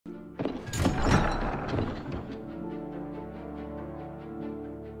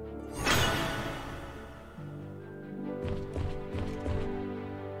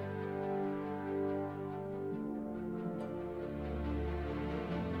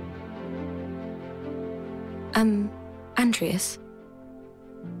Andreas?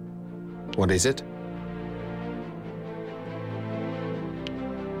 What is it?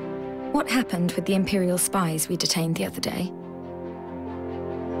 What happened with the Imperial spies we detained the other day?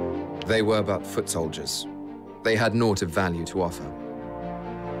 They were but foot soldiers. They had naught of value to offer.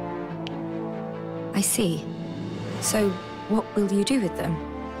 I see. So, what will you do with them?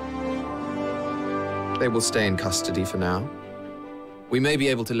 They will stay in custody for now. We may be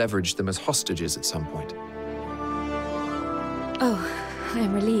able to leverage them as hostages at some point. Oh, I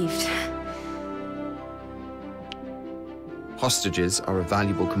am relieved. Hostages are a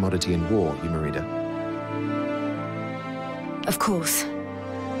valuable commodity in war, Yumarida. Of course.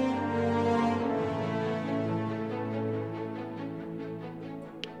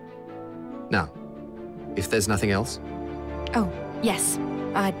 Now, if there's nothing else... Oh, yes.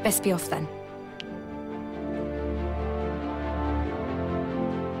 I'd best be off then.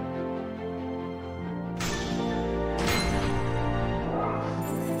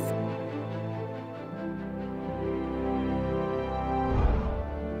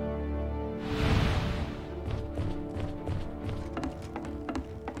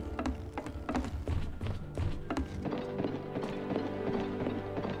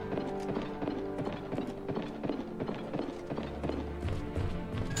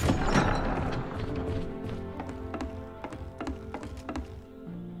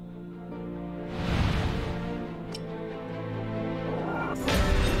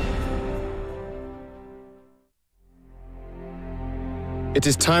 It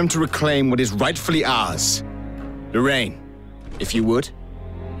is time to reclaim what is rightfully ours. Lorraine, if you would.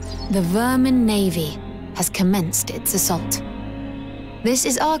 The Vermin Navy has commenced its assault. This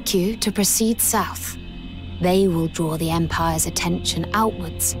is our cue to proceed south. They will draw the Empire's attention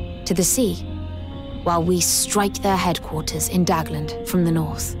outwards to the sea, while we strike their headquarters in Dagland from the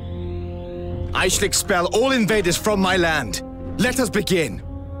north. I shall expel all invaders from my land. Let us begin.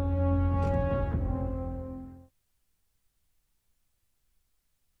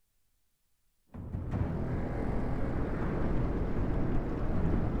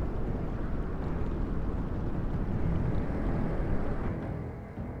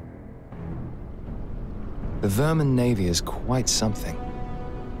 The Vermin Navy is quite something.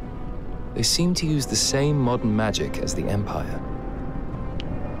 They seem to use the same modern magic as the Empire.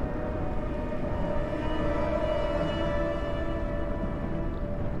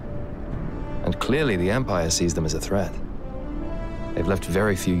 And clearly the Empire sees them as a threat. They've left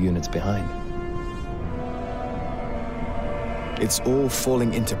very few units behind. It's all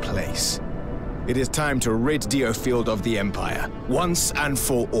falling into place. It is time to rid DioField of the Empire, once and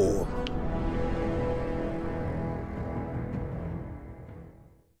for all.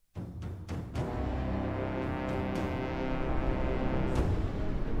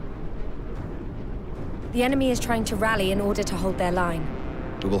 The enemy is trying to rally in order to hold their line.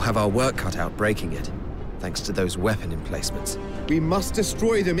 We will have our work cut out breaking it, thanks to those weapon emplacements. We must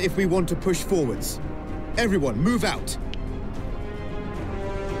destroy them if we want to push forwards. Everyone, move out!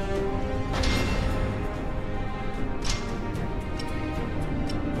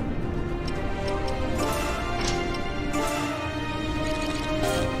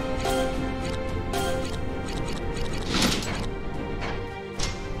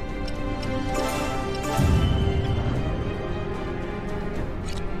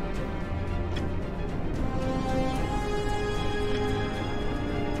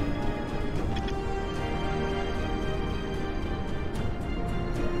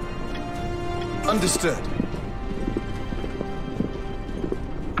 Understood.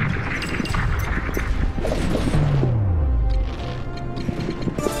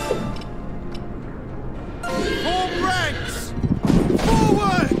 Form ranks!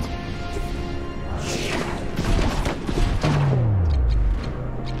 Forward!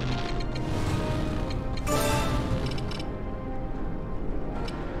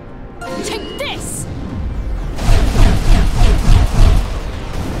 Take this!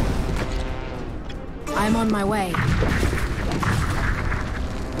 I'm on my way.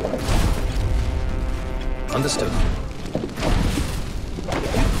 Understood. You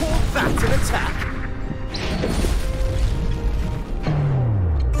call that an attack?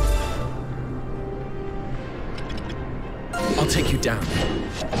 I'll take you down.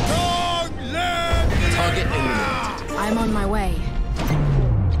 Target eliminated. I'm on my way.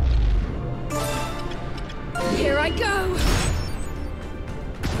 Here I go!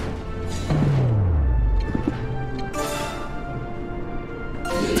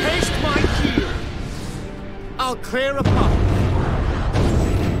 Taste my heel! I'll clear a path.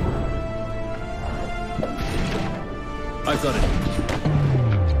 I've got it.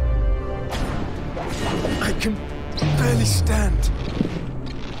 I can barely stand.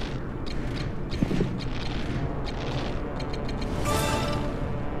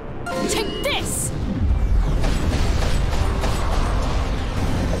 Take this!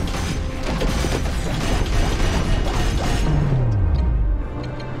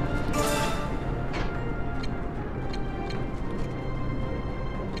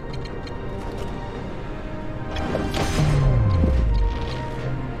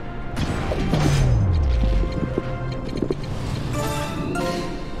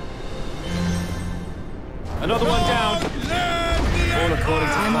 Another one down. All according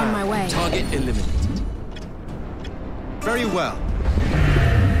to I'm plan. on my way. Target eliminated. Very well.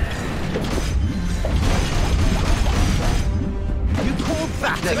 You call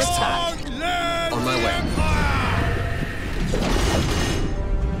that an Next attack? On my way.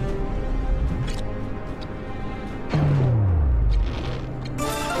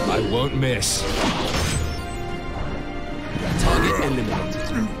 I won't miss. Target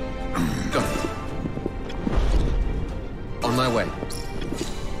eliminated. Got it. On my way.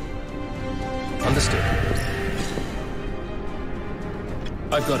 Understood.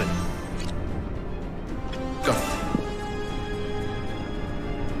 I've got it. Got it.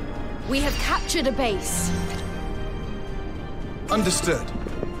 We have captured a base. Understood.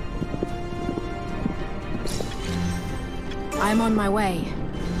 I'm on my way.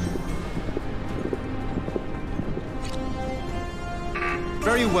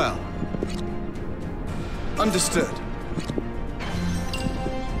 Very well. Understood.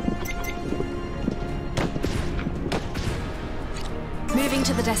 Moving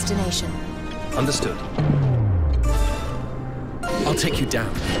to the destination. Understood. I'll take you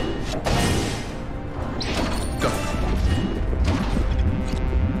down. Go.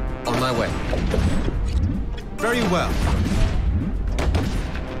 On my way. Very well.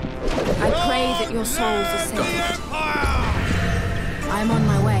 I pray that your souls are saved. I'm on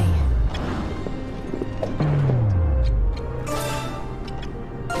my way.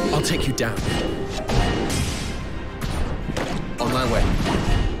 I'll take you down. On my way.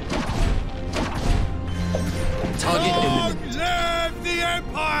 Target eliminated. Live the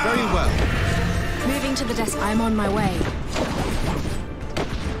Empire! Very well. Moving to the desk. I'm on my way.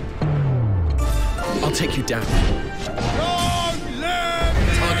 I'll take you down. Long live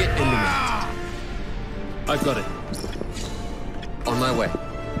the Target Empire! eliminated. I've got it. On my way.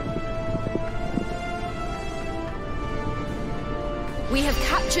 We have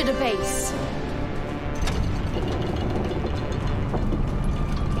captured a base.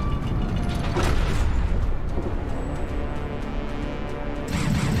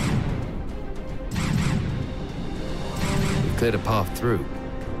 We've cleared a path through.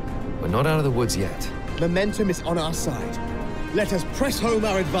 We're not out of the woods yet. Momentum is on our side. Let us press home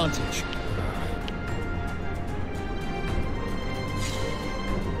our advantage.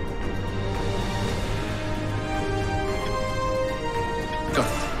 Got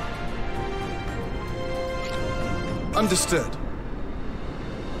it. Understood.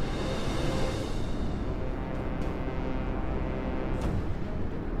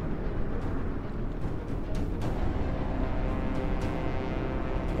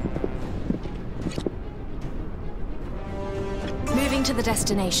 Moving to the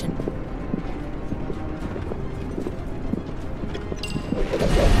destination.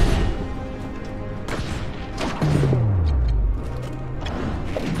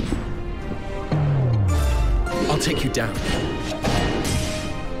 I'll take you down.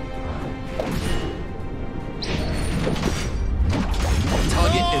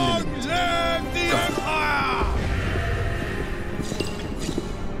 Target eliminated. Live the Empire!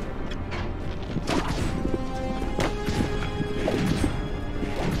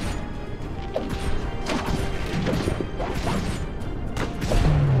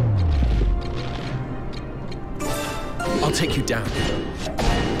 I'll take you down.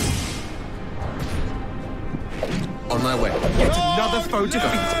 On my way. Yet another foe defeated.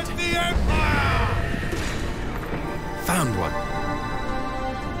 Live the Empire! Found one.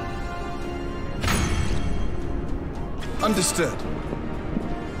 Understood.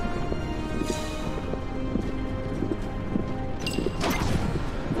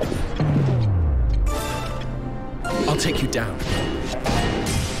 I'll take you down.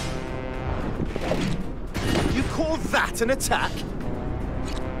 You call that an attack?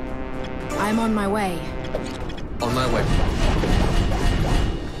 I'm on my way. On my way.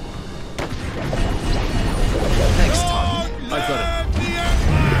 Next time. I've got it. Live the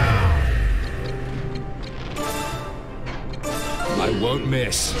Empire! I won't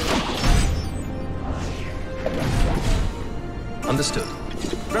miss. Understood.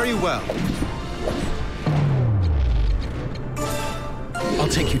 Very well. I'll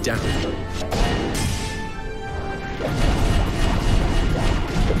take you down.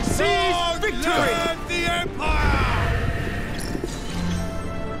 Seize victory! The Empire!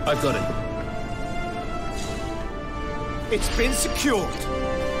 I've got it. It's been secured.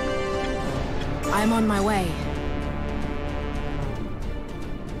 I'm on my way.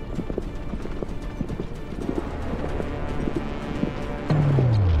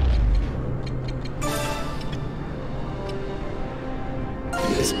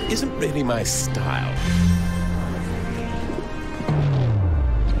 This isn't really my style.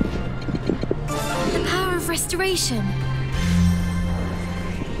 The power of restoration.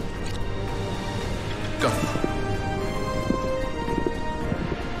 Go.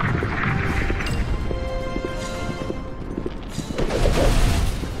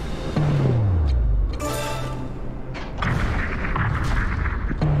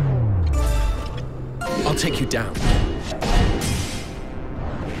 I'll take you down.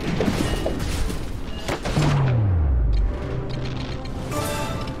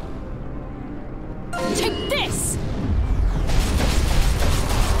 Take this!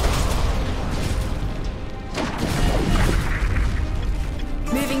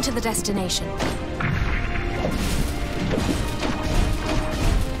 Moving to the destination.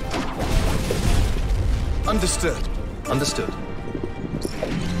 Understood. Understood.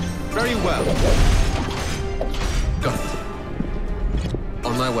 Very well. Got it.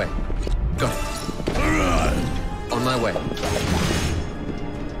 On my way. Got it. On my way.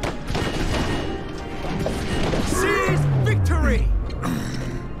 Seize victory!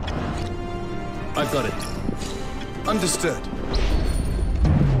 I've got it. Understood.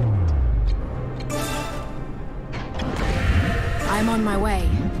 I'm on my way.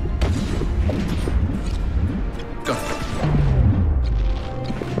 Got it.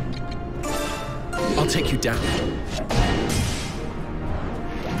 I'll take you down.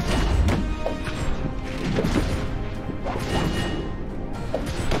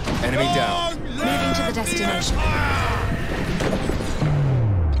 Enemy down. Moving to the destination.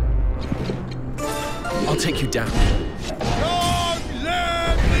 I'll take you down.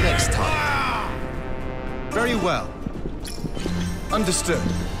 Next time. Very well. Understood.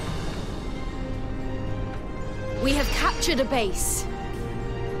 We have captured a base.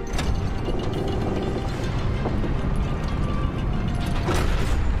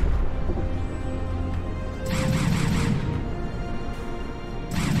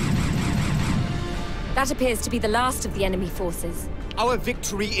 That appears to be the last of the enemy forces. Our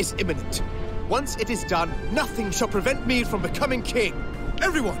victory is imminent. Once it is done, nothing shall prevent me from becoming king.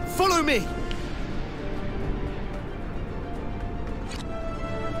 Everyone, follow me!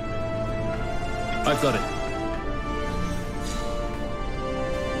 I've got it.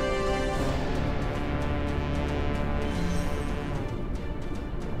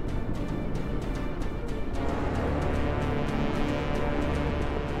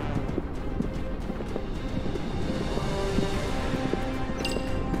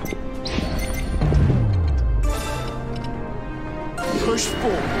 Push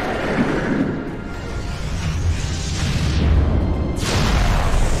forward.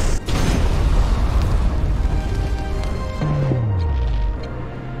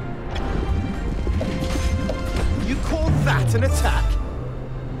 You call that an attack?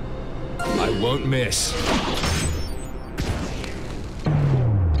 I won't miss.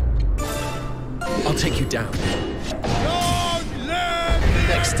 I'll take you down.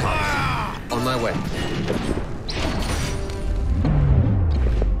 Next time. On my way.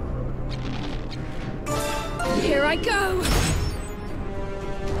 Here I go!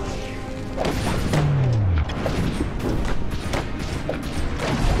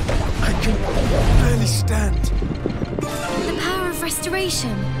 I can barely stand. The power of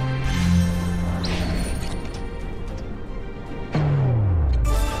restoration.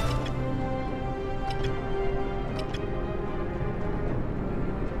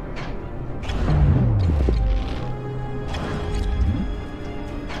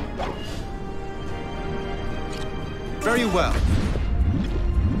 Very well.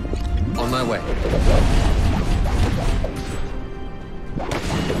 On my way.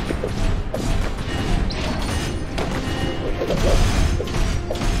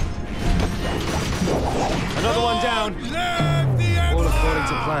 Another one down. All according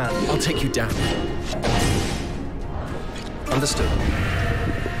to plan. I'll take you down. Understood.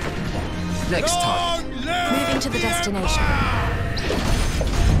 Next time. Moving to the destination.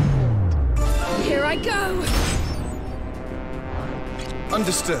 Here I go!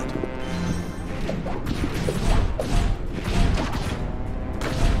 Understood.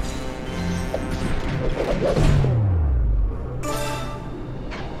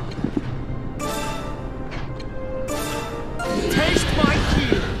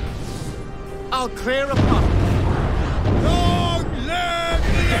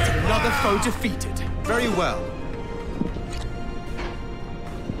 Another foe defeated. Very well.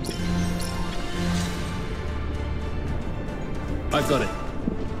 I've got it.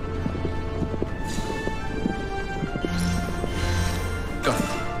 Got it.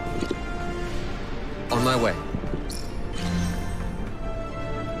 On my way.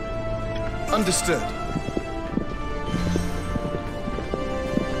 Understood.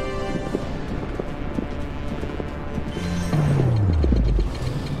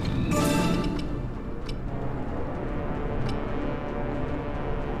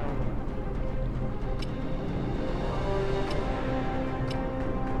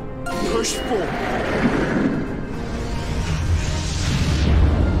 Push forward.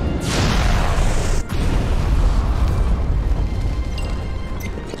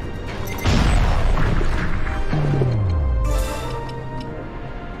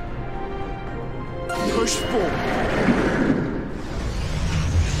 Push forward.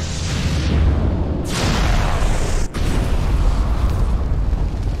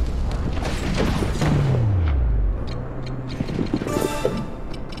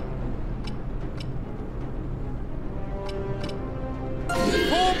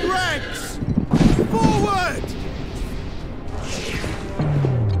 Form ranks! Forward!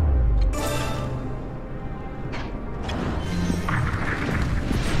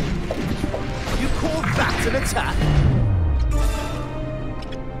 You call that an attack?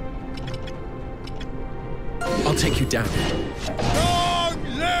 I'll take you down. Long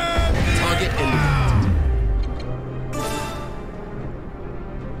live the Target eliminated.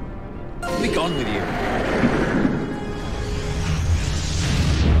 Be gone with you.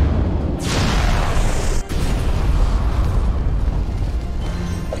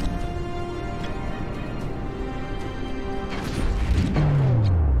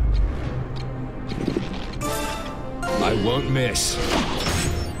 I won't miss.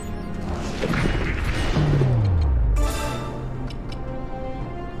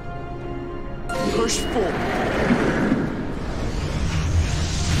 Push forward.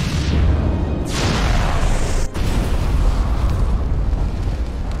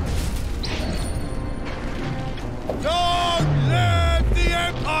 Long live the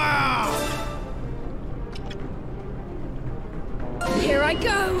Empire! Here I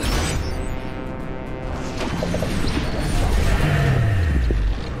go!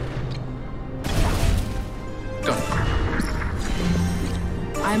 Got it.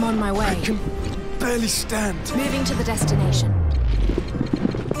 I'm on my way. Barely stand. Moving to the destination.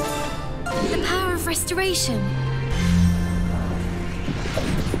 The power of restoration.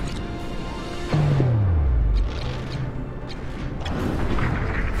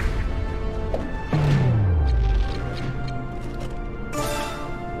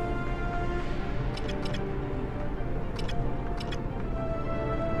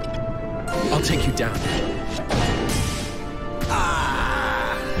 I'll take you down.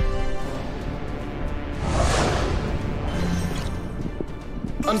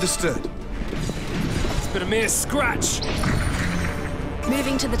 Understood. It's been a mere scratch.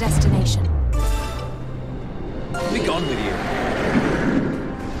 Moving to the destination. Be gone with you.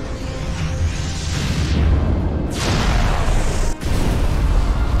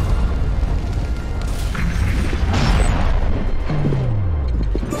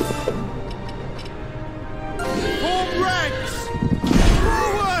 Form ranks!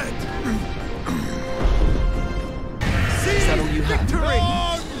 Forward! Is that all you have? Victory!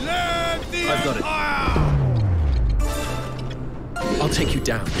 Long live the I've got it. Empire! I'll take you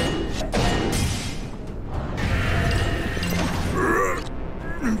down.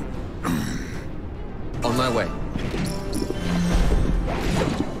 On my way.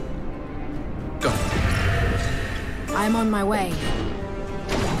 Got it. I'm on my way.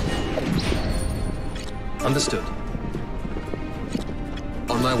 Understood.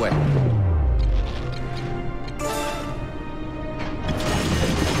 On my way.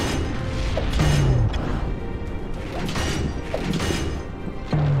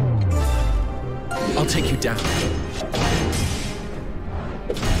 I'll take you down.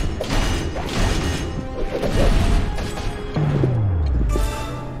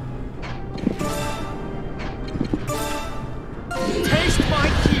 Taste my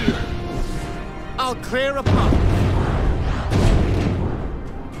keel! I'll clear a path.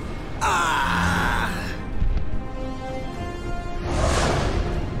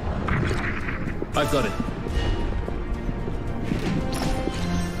 I've got it.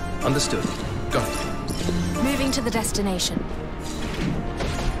 Understood. Got it. Moving to the destination.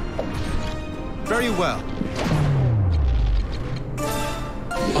 Very well.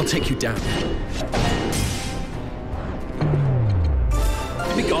 I'll take you down.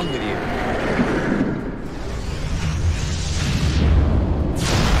 Be gone with you.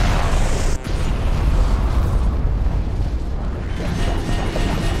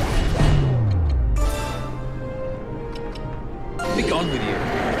 Be gone with you.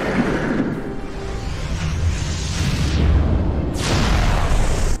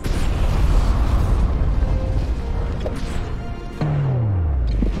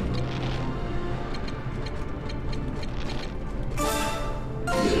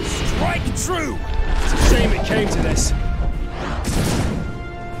 Strike true! It's a shame it came to this.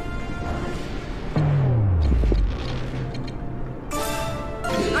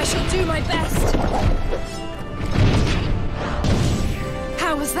 I shall do my best.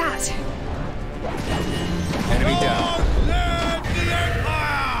 How was that? Enemy down. Live the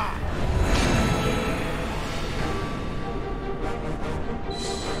Empire!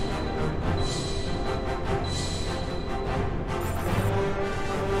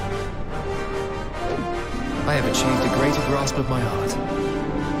 I have achieved a greater grasp of my art.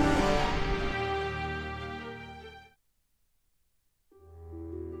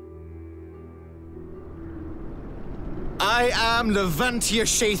 I am Levantia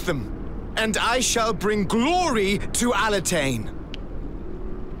Shatham, and I shall bring glory to Alatane.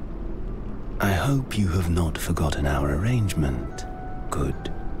 I hope you have not forgotten our arrangement,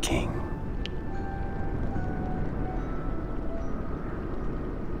 good king.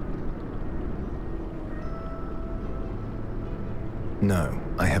 No,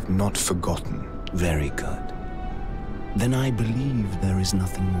 I have not forgotten. Very good. Then I believe there is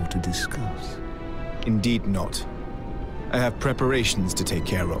nothing more to discuss. Indeed not. I have preparations to take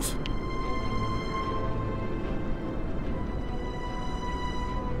care of.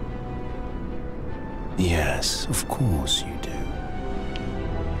 Yes, of course you do.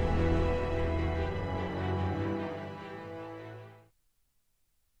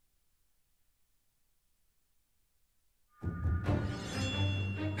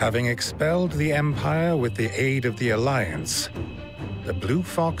 Having expelled the Empire with the aid of the Alliance, the Blue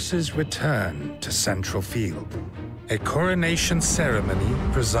Foxes return to Central Field. A coronation ceremony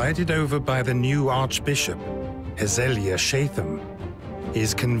presided over by the new Archbishop, Hezelia Shatham,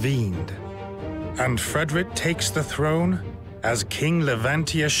 is convened, and Frederick takes the throne as King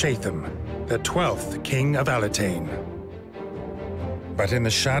Levantia Shatham, the 12th King of Alatane. But in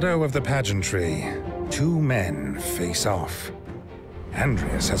the shadow of the pageantry, two men face off.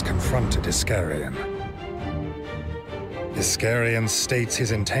 Andreas has confronted Iscarian. Iscarian states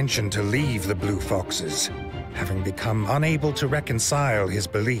his intention to leave the Blue Foxes, having become unable to reconcile his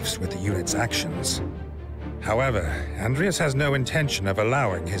beliefs with the unit's actions. However, Andreas has no intention of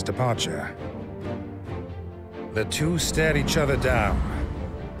allowing his departure. The two stare each other down.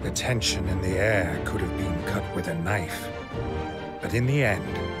 The tension in the air could have been cut with a knife. But in the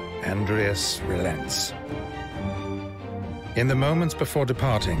end, Andreas relents. In the moments before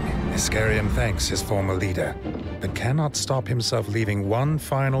departing, Iscarian thanks his former leader, but cannot stop himself leaving one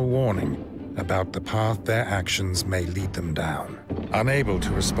final warning about the path their actions may lead them down. Unable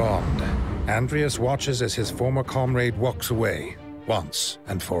to respond, Andreas watches as his former comrade walks away, once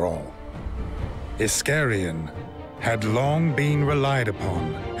and for all. Iscarian had long been relied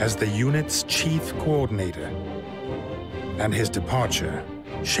upon as the unit's chief coordinator, and his departure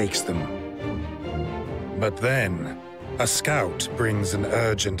shakes them. But then, a scout brings an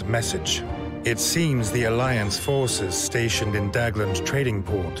urgent message. It seems the Alliance forces stationed in Dagland's trading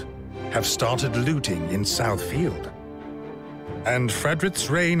port have started looting in South Field. And Frederick's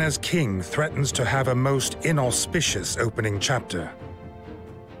reign as king threatens to have a most inauspicious opening chapter.